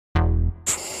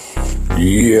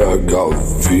Yeah, I got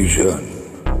vision.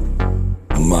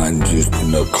 Man just in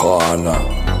the corner.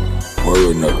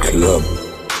 We're in the club.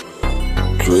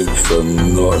 Drinks are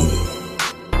none.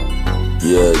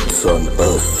 Yeah, it's on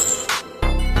us.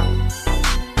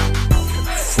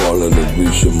 Follow the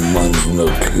vision, man's in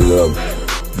the club.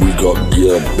 We got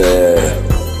gear bare,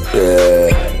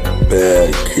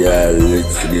 yeah,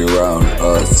 literally around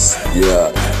us.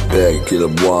 Yeah, bare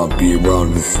killer wanna be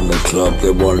around us in the club.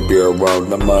 They wanna be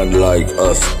around a man like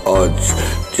us, Odds,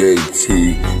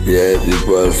 JT. Yeah, this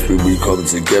verse we come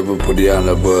together for the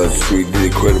anniversary. The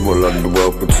incredible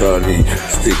underworld fraternity.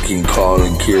 Sticking Carl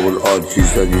and Kieran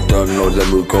Odgies, and you don't know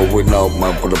that we're going out,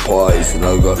 man, for the parties. And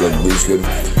I got the vision.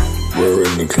 We're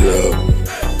in the club.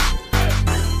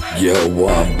 Yeah,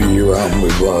 wanna be around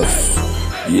with us.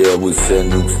 Yeah, we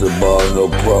send them to the bar, no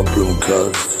problem,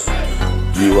 cuz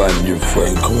you and your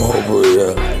friend come over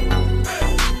here.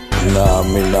 Nah,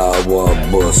 me nah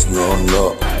want bust, no.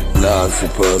 Nah, it's the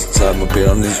first time I've been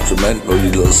on instrumental, you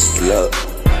little slut.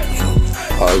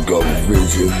 I got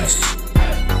visions.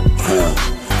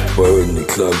 We're in the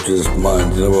club, just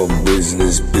minding our own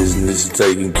business,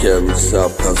 taking care of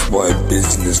itself. That's why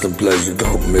business and pleasure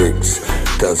don't mix.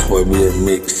 That's why we ain't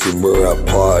mixing, we're at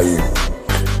partying.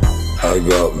 I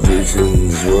got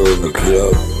visions, we're in the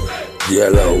club.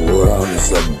 Yellow round,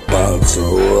 it's like bouncing,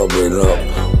 rubbing up.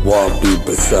 One be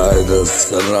beside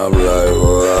us, and I'm like,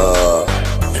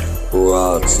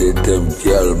 rah, see them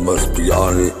yellow must be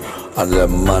on it. And that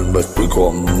man must be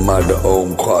going mad at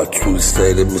home, quite true,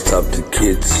 say they must have the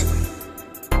kids.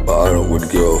 But I don't really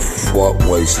give a fuck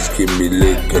why she's giving me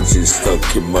lick, and she's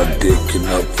stuck in my dick, and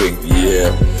I think,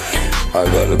 yeah, I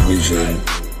got a vision.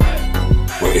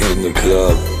 We're in the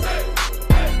club.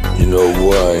 You know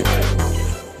why?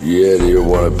 Yeah, they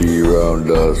wanna be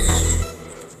around us.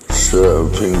 Certain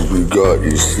things we got,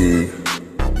 you see.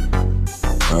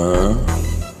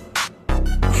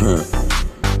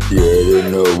 Yeah, they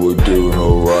know we're doing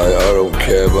alright. I don't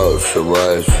care about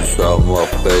psoriasis on my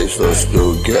face, I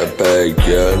still get back,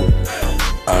 yeah.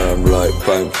 And I'm like,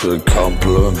 thanks for the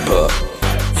compliment, but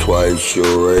twice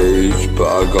your age. But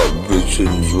I got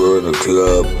visions, we're in the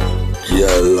club.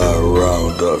 Yeah, like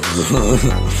around us.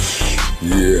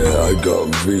 Yeah, I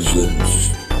got visions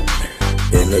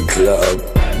in the club.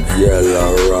 Yeah,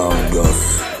 like around us.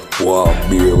 Wanna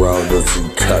be around us and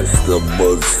catch the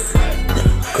buzz.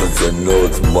 Cause they know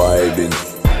it's vibing.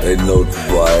 They know it's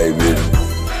vibing.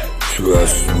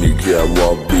 Trust me, yeah,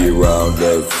 wanna be around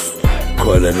us.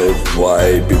 Cause they know it's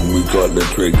vibing. We got the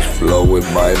drinks flowing.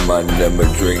 My man, them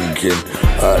are drinking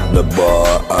at the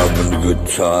bar, having a good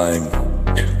time.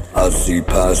 I see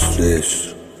past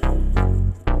this.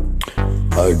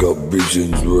 I got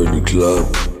visions, we're in the club.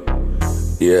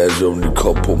 Yeah, there's only a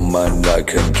couple man that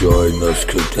can join us,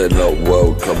 cause they're not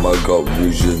welcome. I got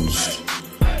visions.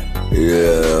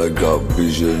 Yeah, I got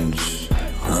visions.